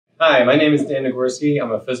Hi, my name is Dan Nagorski.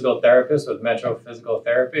 I'm a physical therapist with Metro Physical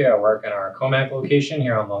Therapy. I work in our Comac location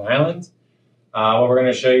here on Long Island. What we're going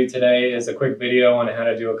to show you today is a quick video on how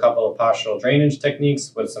to do a couple of postural drainage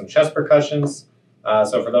techniques with some chest percussions.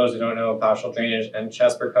 So for those who don't know, postural drainage and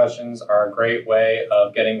chest percussions are a great way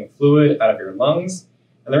of getting fluid out of your lungs.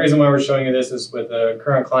 And the reason why we're showing you this is with the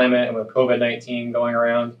current climate and with COVID-19 going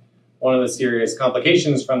around, one of the serious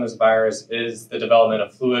complications from this virus is the development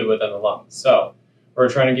of fluid within the lungs. So we're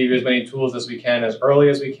trying to give you as many tools as we can as early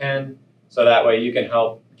as we can, so that way you can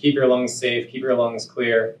help keep your lungs safe, keep your lungs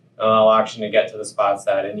clear, and allow oxygen to get to the spots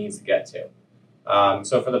that it needs to get to.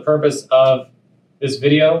 So for the purpose of this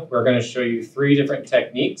video, we're going to show you 3 different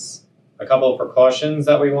techniques. A couple of precautions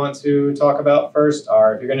that we want to talk about first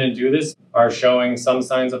are, if you're going to do this, are showing some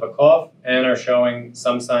signs of a cough and are showing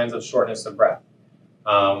some signs of shortness of breath.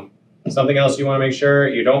 Something else you want to make sure,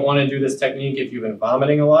 you don't want to do this technique if you've been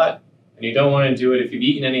vomiting a lot, and you don't want to do it if you've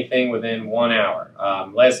eaten anything within 1 hour.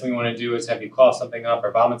 Last thing we want to do is have you cough something up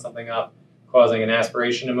or vomit something up, causing an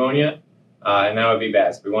aspiration pneumonia, and that would be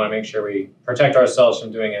bad. So we want to make sure we protect ourselves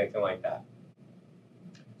from doing anything like that.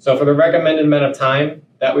 So for the recommended amount of time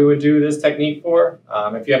that we would do this technique for,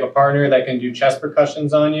 if you have a partner that can do chest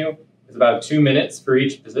percussions on you, it's about 2 minutes for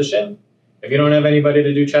each position. If you don't have anybody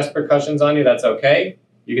to do chest percussions on you, that's okay.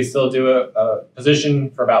 You can still do a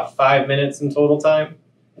position for about 5 minutes in total time.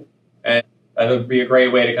 And that would be a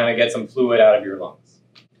great way to kind of get some fluid out of your lungs.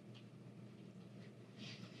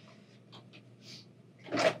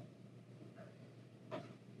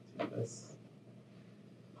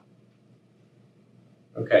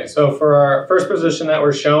 Okay, so for our first position that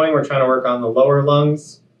we're showing, we're trying to work on the lower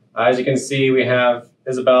lungs. As you can see, we have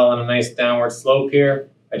Isabel on a nice downward slope here.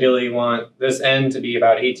 Ideally, you want this end to be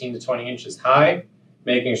about 18 to 20 inches high,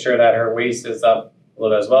 making sure that her waist is up a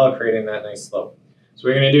little bit as well, creating that nice slope. So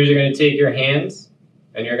what you're going to do is you're going to take your hands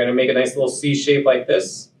and you're going to make a nice little C shape like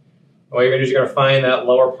this. And what you're going to do is you're going to find that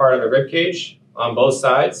lower part of the rib cage on both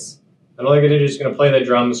sides. And all you're going to do is you're going to play the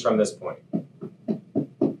drums from this point.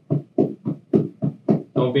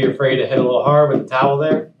 Don't be afraid to hit a little hard with the towel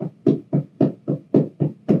there.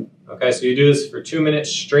 Okay, so you do this for 2 minutes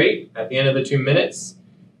straight. At the end of the 2 minutes,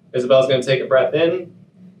 Isabel's going to take a breath in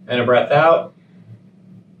and a breath out.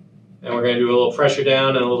 And we're going to do a little pressure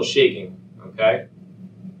down and a little shaking. Okay?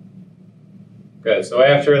 Good. So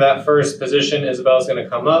after that first position, Isabel's going to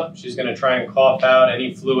come up. She's going to try and cough out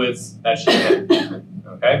any fluids that she can.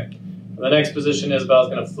 Okay? For the next position, Isabel's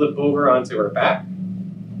going to flip over onto her back.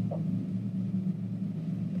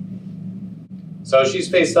 So she's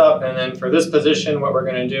faced up, and then for this position, what we're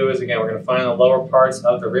going to do is, again, we're going to find the lower parts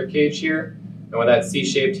of the rib cage here. And with that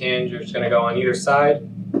C-shaped hand, you're just going to go on either side,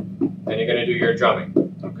 and you're going to do your drumming.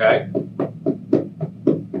 Okay?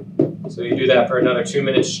 So you do that for another 2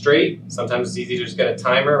 minutes straight. Sometimes it's easy to just get a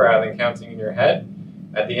timer rather than counting in your head.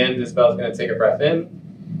 At the end, Isabel's going to take a breath in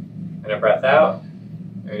and a breath out.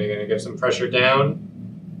 And you're going to give some pressure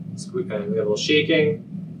down, squeak, and a little shaking.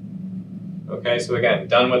 Okay, so again,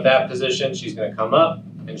 done with that position, she's going to come up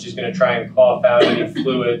and she's going to try and cough out any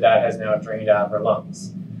fluid that has now drained out of her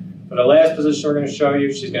lungs. For the last position we're going to show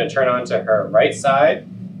you, she's going to turn onto her right side.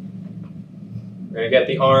 We're going to get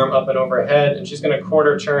the arm up and overhead, and she's going to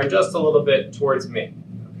quarter turn just a little bit towards me.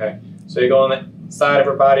 Okay, so you go on the side of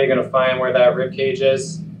her body, you're going to find where that rib cage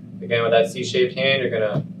is. Again, with that C-shaped hand, you're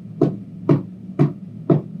going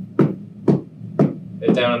to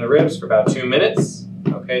hit down on the ribs for about 2 minutes.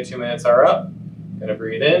 Okay, 2 minutes are up. Going to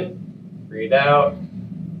breathe in, breathe out,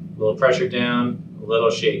 a little pressure down, a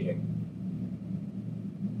little shaking.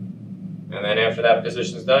 And then after that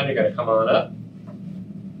position's done, you're going to come on up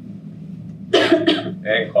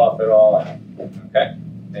and cough it all out. Okay,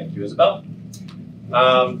 thank you, Isabel.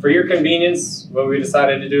 For your convenience, what we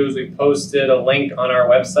decided to do is we posted a link on our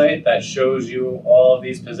website that shows you all of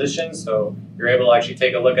these positions, so you're able to actually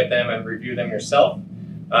take a look at them and review them yourself.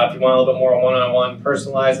 If you want a little bit more one-on-one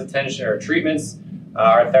personalized attention or treatments,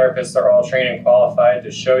 our therapists are all trained and qualified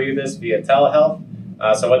to show you this via telehealth.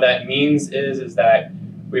 So what that means is that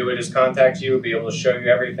we would just contact you, be able to show you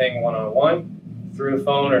everything one-on-one through the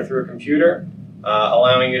phone or through a computer,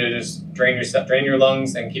 allowing you to just drain your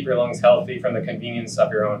lungs and keep your lungs healthy from the convenience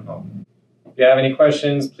of your own home. If you have any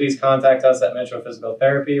questions, please contact us at Metro Physical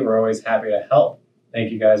Therapy. We're always happy to help.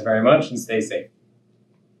 Thank you guys very much, and stay safe.